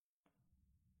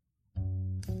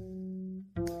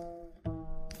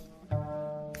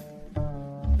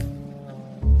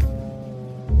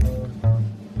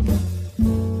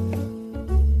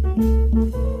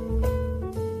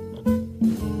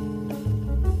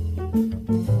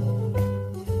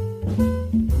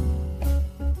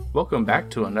Welcome back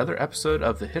to another episode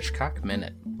of the Hitchcock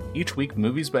Minute. Each week,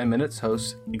 Movies by Minutes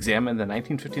hosts examine the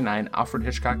 1959 Alfred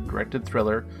Hitchcock-directed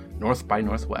thriller North by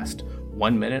Northwest,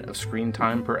 1 minute of screen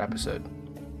time per episode.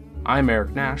 I'm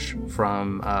Eric Nash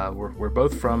from, we're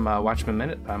both from Watchmen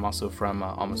Minute, but I'm also from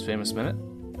Almost Famous Minute.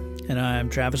 And I'm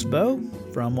Travis Bowe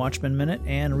from Watchmen Minute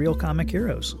and Real Comic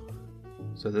Heroes.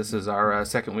 So this is our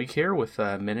second week here with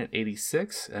Minute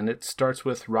 86, and it starts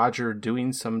with Roger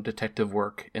doing some detective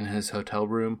work in his hotel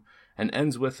room and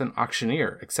ends with an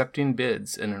auctioneer accepting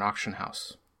bids in an auction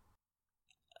house.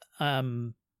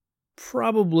 Probably,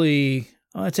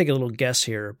 I'm going to take a little guess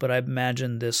here, but I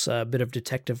imagine this bit of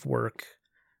detective work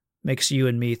makes you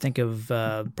and me think of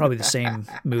probably the same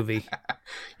movie.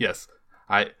 Yes.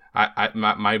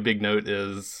 My big note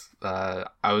is I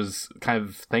was kind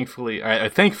of thankfully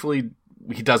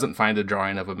he doesn't find a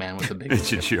drawing of a man with a big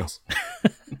nipples.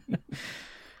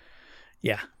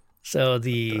 Yeah. So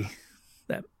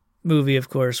that movie, of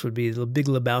course, would be The Big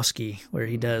Lebowski, where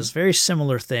he does very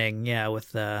similar thing. Yeah,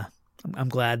 with I'm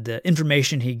glad the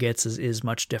information he gets is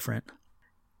much different.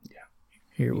 Yeah.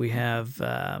 Here we have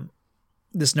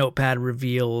this notepad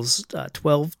reveals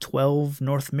 1212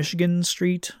 North Michigan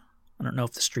Street. I don't know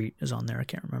if the street is on there. I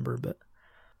can't remember, but.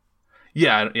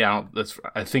 Yeah.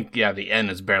 I think the N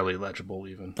is barely legible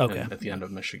even at the end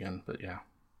of Michigan, but yeah.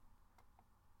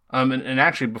 And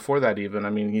actually before that even, I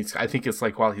mean, I think it's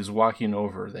like while he's walking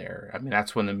over there. I mean,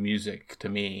 that's when the music to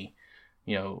me,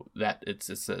 you know, that it's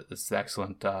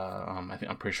excellent. I'm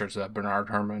pretty sure it's Bernard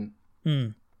Herrmann.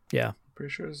 Yeah.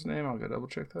 Pretty sure his name. I'll go double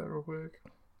check that real quick.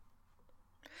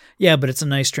 Yeah, but it's a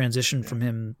nice transition from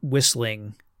him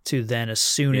whistling to then as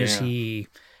soon as he's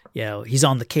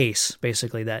on the case,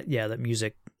 basically that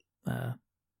music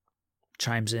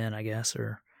chimes in, I guess,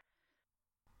 or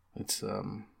it's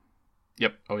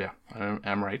yep. Oh yeah,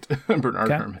 I'm right.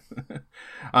 Bernard Herrmann.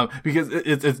 Because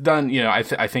it's done, you know, I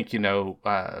think, you know,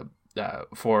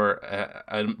 for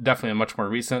definitely a much more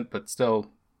recent, but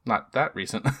still not that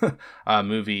recent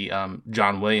movie,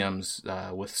 John Williams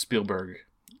with Spielberg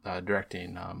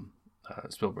directing.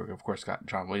 Spielberg, of course, got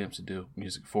John Williams to do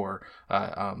music for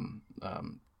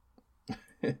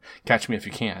Catch Me If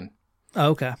You Can. Oh,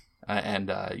 okay. And,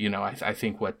 you know, I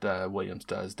think what Williams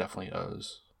does definitely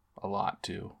owes a lot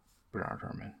to Bernard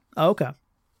Herrmann. Oh, okay.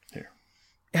 Here.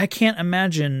 I can't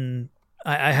imagine,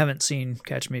 I haven't seen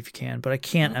Catch Me If You Can, but I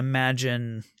can't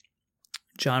imagine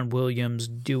John Williams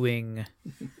doing...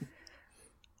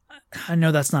 I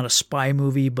know that's not a spy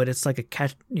movie, but it's like a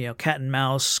cat and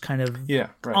mouse kind of,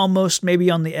 almost maybe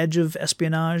on the edge of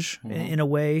espionage in a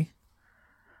way.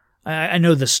 I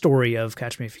know the story of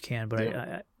Catch Me If You Can,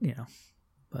 but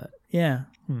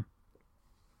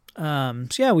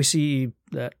So we see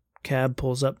that cab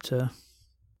pulls up to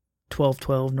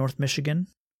 1212 North Michigan.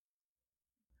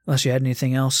 Unless you had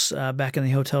anything else back in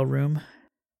the hotel room.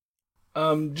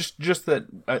 Just that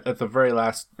at the very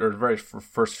last or very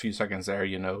first few seconds there,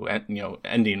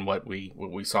 ending what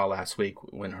we saw last week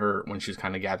when she's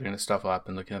kind of gathering the stuff up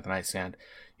and looking at the nightstand,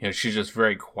 you know, she's just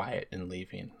very quiet in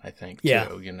leaving, I think,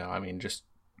 too, you know, I mean, just,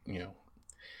 you know,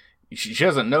 she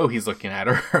doesn't know he's looking at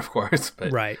her, of course,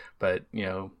 but, right. But, you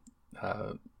know,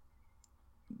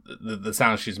 the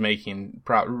sound she's making,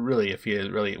 really, if he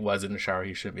really was in the shower,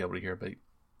 he shouldn't be able to hear, but he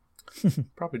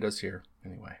probably does hear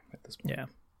anyway at this point. Yeah.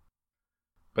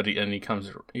 But he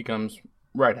comes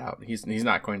right out. He's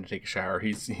not going to take a shower.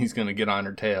 He's going to get on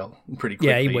her tail pretty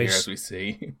quickly. Yeah, he wastes, here, as we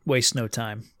see. Wastes no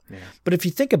time. Yeah. But if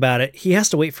you think about it, he has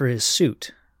to wait for his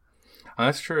suit. Oh,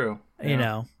 that's true. Yeah. You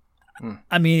know,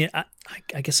 I mean,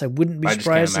 I guess I wouldn't be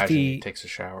surprised if he takes a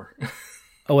shower.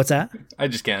 Oh, what's that? I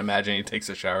just can't imagine he takes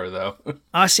a shower though.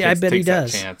 Oh, see, I bet he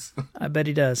does. Chance. I bet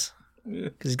he does.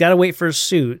 Because he's got to wait for his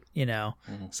suit, you know.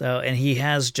 So, and he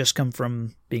has just come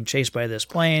from being chased by this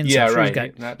plane. So yeah,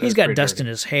 right. He's got dust in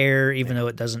his hair, even though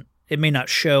it may not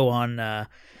show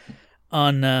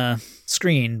on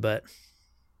screen, but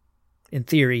in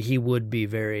theory, he would be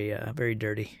very, very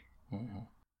dirty.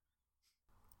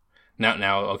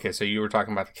 Now, okay. So you were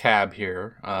talking about the cab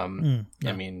here. I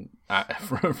mean,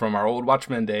 from our old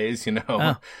Watchmen days, you know.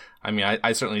 Oh. I mean,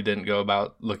 I certainly didn't go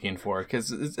about looking for it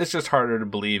because it's just harder to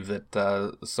believe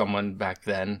that someone back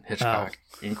then, Hitchcock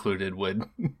included,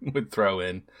 would throw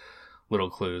in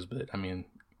little clues. But I mean,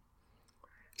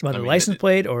 it's about the license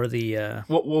plate or the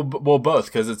well, both,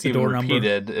 because it's even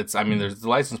repeated. Number. It's there's the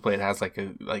license plate has like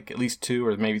at least 2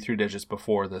 or maybe 3 digits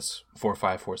before this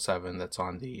 4547 that's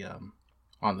on the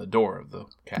door of the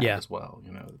cab as well.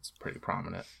 You know, it's pretty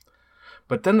prominent.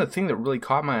 But then the thing that really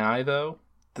caught my eye though,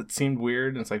 that seemed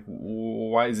weird, and it's like,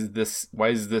 why is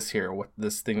this here? What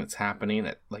this thing that's happening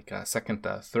at like second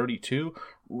 32,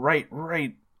 right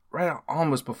right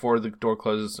almost before the door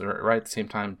closes, or right at the same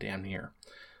time, damn near,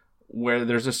 where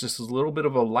there's just this little bit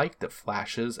of a light that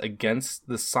flashes against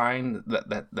the sign,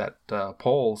 that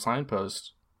pole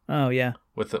signpost. Oh, yeah.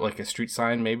 With like a street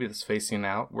sign maybe that's facing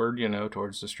outward,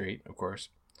 towards the street, of course.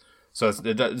 So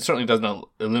it certainly doesn't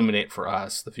illuminate for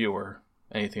us, the viewer,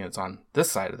 anything that's on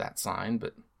this side of that sign,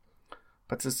 but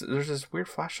there's this weird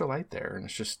flash of light there, and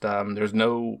it's just it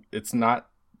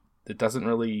doesn't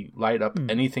really light up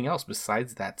anything else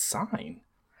besides that sign.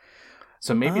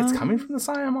 So maybe it's coming from the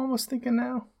sign, I'm almost thinking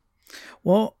now.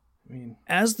 Well,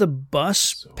 as the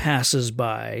bus passes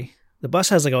by, the bus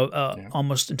has like a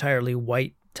almost entirely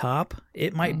white top.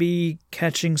 It might be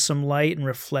catching some light and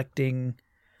reflecting.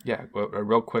 Yeah, a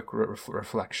real quick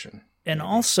reflection. And maybe.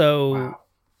 Also, wow.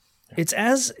 It's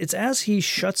as he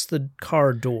shuts the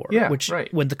car door. Yeah, which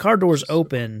right. When the car doors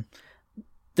open,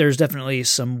 there's definitely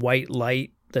some white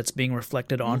light that's being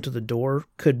reflected onto the door.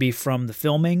 Could be from the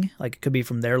filming, like it could be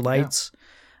from their lights.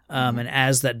 Yeah. And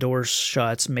as that door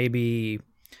shuts, maybe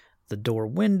the door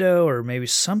window or maybe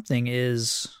something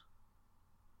is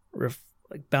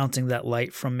like bouncing that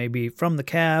light from the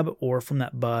cab or from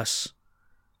that bus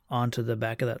onto the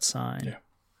back of that sign.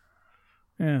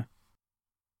 Yeah.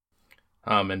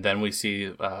 And then we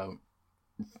see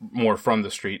more from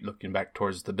the street, looking back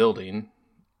towards the building.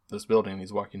 This building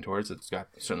he's walking towards, it's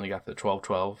certainly got the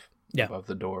 1212 above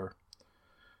the door,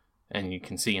 and you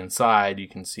can see inside. You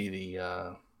can see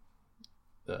the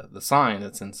sign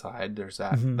that's inside. There's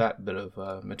that bit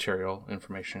of material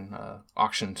information.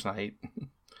 Auction tonight.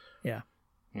 Yeah.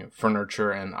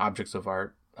 Furniture and objects of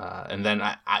art. And then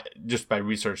I just by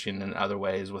researching in other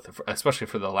ways, especially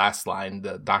for the last line,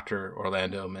 the Dr.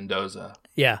 Orlando Mendoza.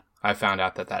 Yeah. I found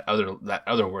out that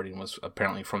other wording was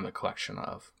apparently from the collection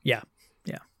of. Yeah.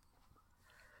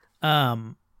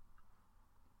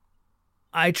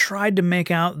 I tried to make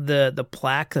out the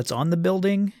plaque that's on the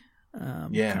building.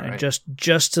 Right.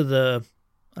 Just to the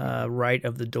right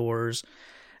of the doors,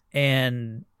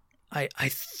 and I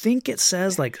think it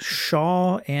says like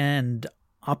Shaw and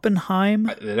Oppenheim.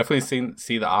 I definitely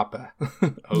see the Oppa.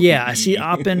 Yeah, I see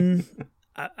Oppen.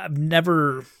 I've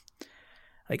never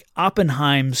like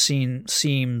Oppenheim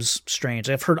seems strange.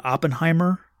 I've heard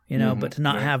Oppenheimer, but to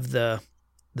not have the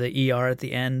ER at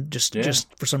the end just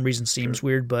for some reason seems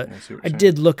weird. But I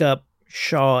did look up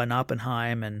Shaw and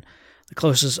Oppenheim, and the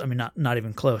closest, I mean, not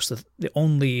even close. The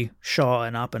only Shaw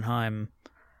and Oppenheim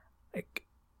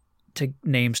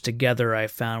names together I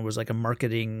found was like a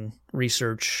marketing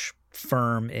research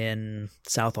firm in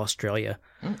South Australia.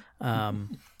 But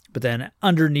then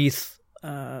underneath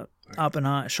Shaw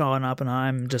and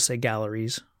Oppenheim, just say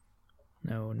galleries.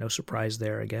 No surprise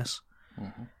there, I guess.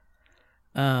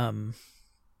 The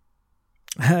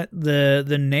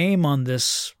name on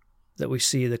this that we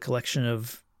see, the collection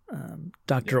of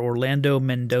Dr. Orlando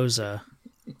Mendoza.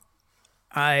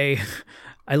 I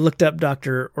looked up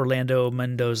Dr. Orlando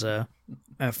Mendoza.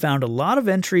 I found a lot of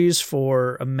entries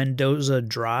for a Mendoza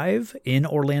Drive in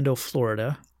Orlando,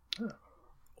 Florida.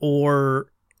 Or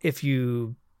if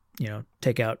you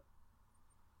take out,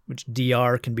 which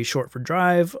DR can be short for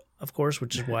drive, of course,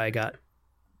 which is why I got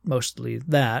mostly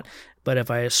that. But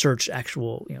if I search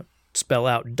actual, spell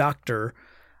out doctor,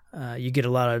 you get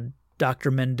a lot of Dr.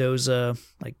 Mendoza,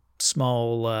 like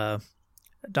small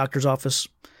doctor's office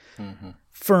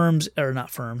firms, or not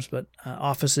firms, but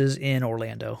offices in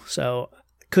Orlando. So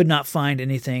could not find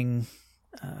anything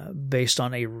based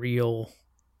on a real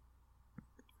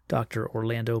Dr.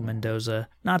 Orlando Mendoza.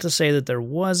 Not to say that there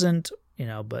wasn't,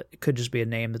 but it could just be a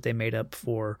name that they made up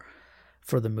for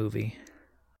the movie.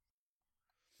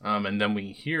 And then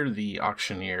we hear the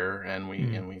auctioneer, and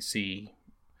we see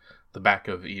the back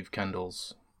of Eve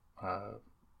Kendall's,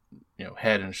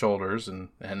 head and shoulders, and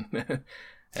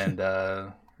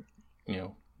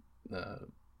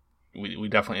we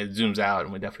definitely, it zooms out,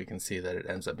 and we definitely can see that it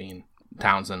ends up being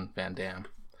Townsend Van Damme.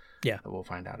 Yeah, that we'll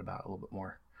find out about a little bit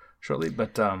more shortly.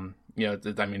 But I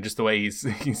mean, just the way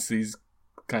he's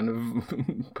kind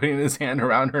of putting his hand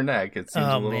around her neck, it seems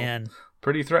a little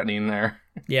pretty threatening there.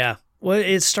 Yeah. Well,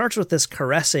 it starts with this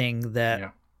caressing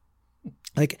that,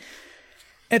 like,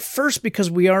 at first, because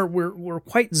we're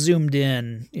quite zoomed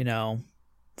in,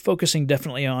 focusing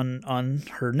definitely on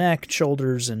her neck,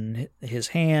 shoulders, and his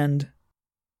hand.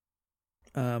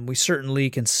 We certainly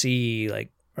can see,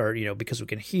 because we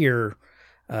can hear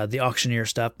the auctioneer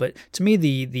stuff. But to me,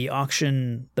 the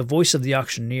voice of the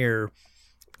auctioneer,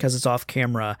 because it's off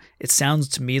camera, it sounds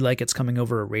to me like it's coming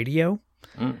over a radio.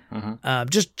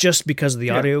 Just because of the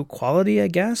audio quality, I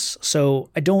guess. So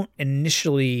I don't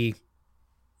initially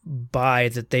buy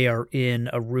that they are in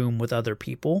a room with other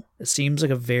people. It seems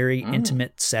like a very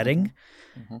intimate setting.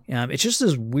 Mm-hmm. It's just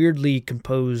this weirdly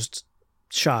composed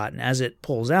shot, and as it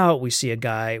pulls out, we see a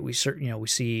guy. We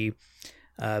see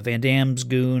Van Damme's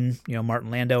goon.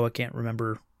 Martin Landau. I can't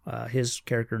remember his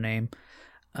character name.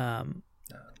 Lenny,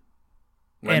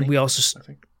 and we also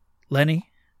Lenny.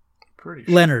 Pretty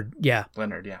sure. Leonard. Yeah.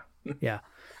 Leonard. Yeah. Yeah.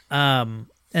 And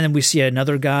then we see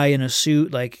another guy in a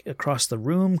suit, like across the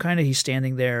room, kind of. He's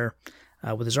standing there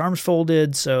with his arms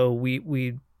folded. So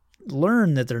we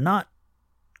learn that they're not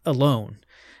alone,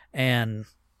 and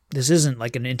this isn't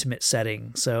like an intimate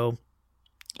setting. So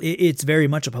it's very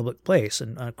much a public place,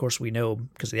 and of course we know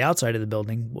because of the outside of the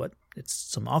building, it's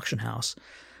some auction house.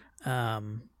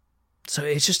 So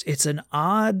it's an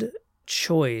odd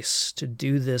choice to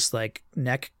do this like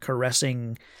neck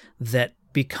caressing that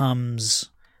becomes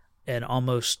an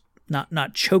almost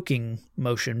not choking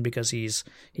motion, because he's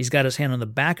got his hand on the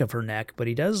back of her neck, but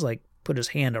he does like put his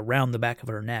hand around the back of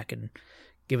her neck and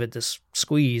give it this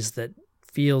squeeze that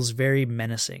feels very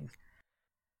menacing.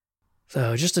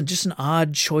 So just an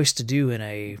odd choice to do in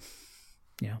a,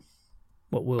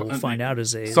 what we'll find out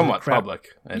is a somewhat public.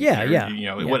 And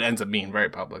what ends up being very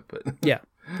public, but yeah.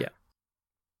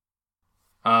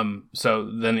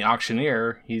 So then the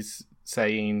auctioneer, he's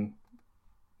saying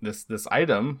this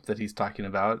item that he's talking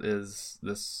about is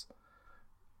this,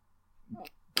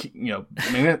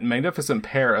 magnificent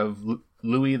pair of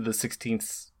Louis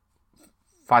XVI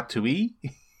Fatui.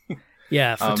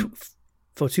 Yeah,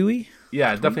 Fatui.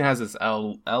 Yeah, it definitely has this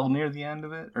L near the end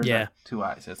of it. Or yeah, two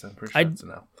I's. Yes, I'm pretty sure it's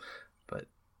an L. But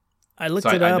I looked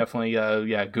it up. I definitely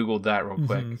Googled that real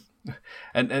quick.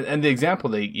 And the example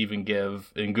they even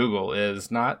give in Google is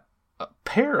not a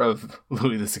pair of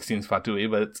Louis XVI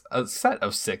Fatui, but it's a set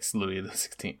of 6 Louis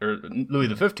XVI or Louis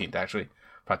XV actually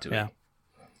Fatui. Yeah.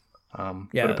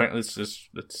 But apparently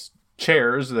it's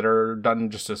chairs that are done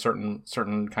just a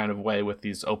certain kind of way with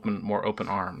these more open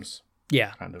arms.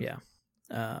 Yeah. Kind of. Yeah.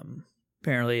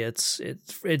 Apparently it's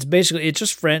basically it's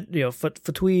just French.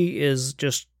 Fatui is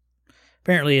just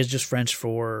French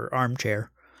for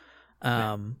armchair.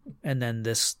 And then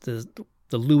the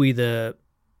Louis the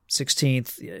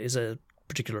 16th is a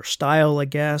particular style, I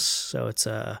guess. So it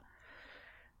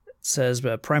says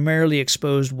primarily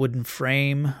exposed wooden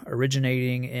frame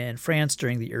originating in France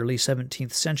during the early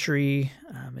 17th century.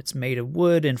 It's made of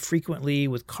wood and frequently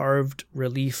with carved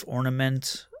relief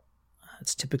ornament.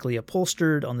 It's typically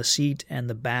upholstered on the seat and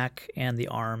the back and the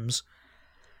arms.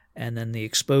 And then the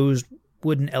exposed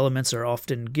wooden elements are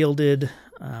often gilded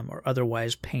or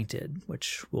otherwise painted,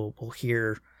 which we'll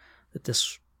hear that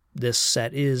this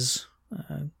set is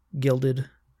gilded.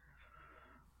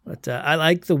 But I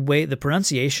like the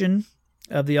pronunciation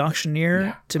of the auctioneer.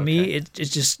 Yeah, to me, it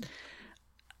just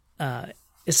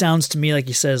it sounds to me like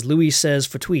he says Louis says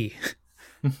Fatui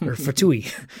or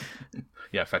Fatui.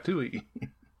 Yeah, Fatui.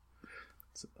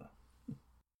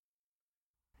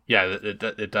 Yeah,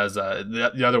 it does.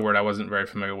 The other word I wasn't very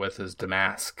familiar with is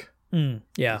damask.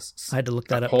 Yeah, I had to look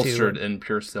that up too. Upholstered in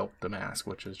pure silk damask,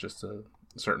 which is just a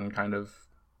certain kind of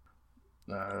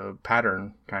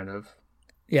pattern, kind of.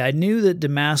 Yeah, I knew that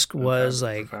damask was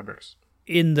like fabrics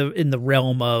in the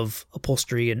realm of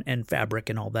upholstery and fabric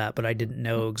and all that, but I didn't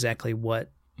know exactly what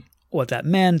that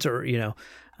meant, or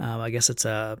I guess it's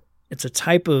a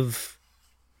type of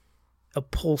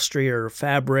upholstery or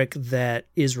fabric that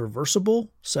is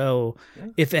reversible. So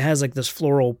if it has like this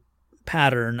floral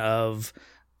pattern of,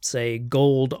 say,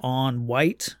 gold on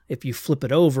white, if you flip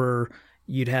it over,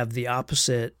 you'd have the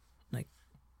opposite. Like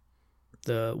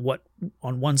what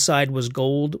on one side was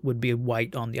gold would be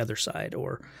white on the other side,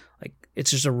 or like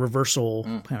it's just a reversal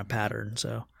kind of pattern.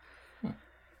 So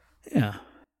yeah.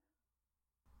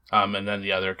 And then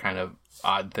the other kind of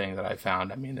odd thing that I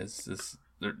found, is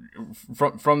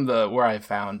from the where I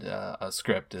found a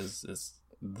script is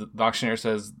the auctioneer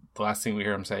says the last thing we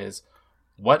hear him say is,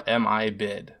 "What am I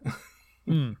bid?"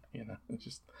 It's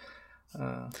just.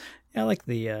 I like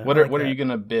the. What are you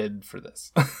gonna bid for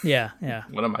this? Yeah.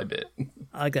 What am I bid?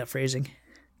 I like that phrasing.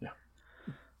 Yeah.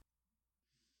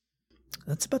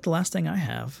 That's about the last thing I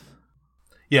have.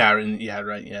 Yeah,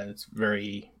 right. Yeah, it's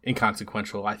very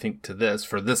inconsequential, I think,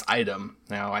 for this item.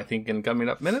 Now, I think in coming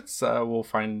up minutes, we'll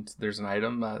find there's an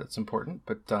item that's important,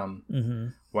 but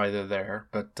why they're there.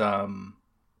 But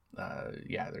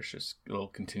there's just a little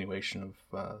continuation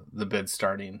of the bid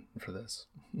starting for this.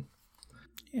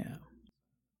 Yeah.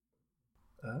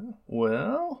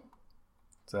 Well,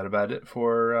 is that about it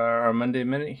for our Monday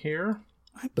Minute here?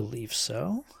 I believe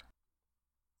so.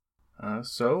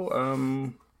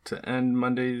 To end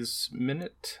Monday's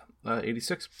Minute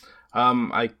 86,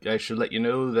 I should let you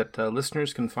know that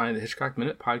listeners can find the Hitchcock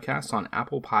Minute podcast on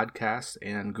Apple Podcasts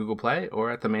and Google Play,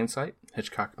 or at the main site,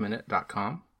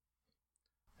 hitchcockminute.com.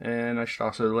 And I should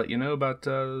also let you know about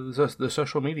the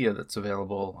social media that's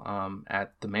available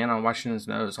at The Man on Washington's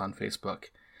Nose on Facebook,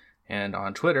 and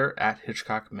on Twitter at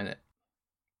Hitchcock Minute.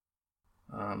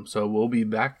 So we'll be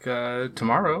back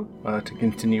tomorrow to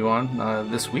continue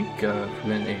on this week from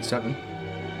A7.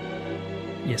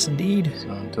 Yes, indeed. So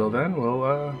until then,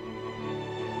 we'll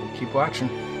keep watching.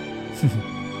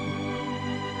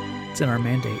 It's in our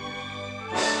mandate.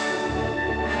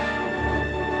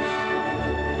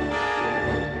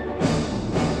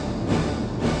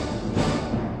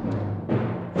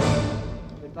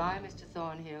 Goodbye, Mr.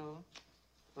 Thornhill,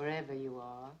 wherever you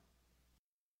are.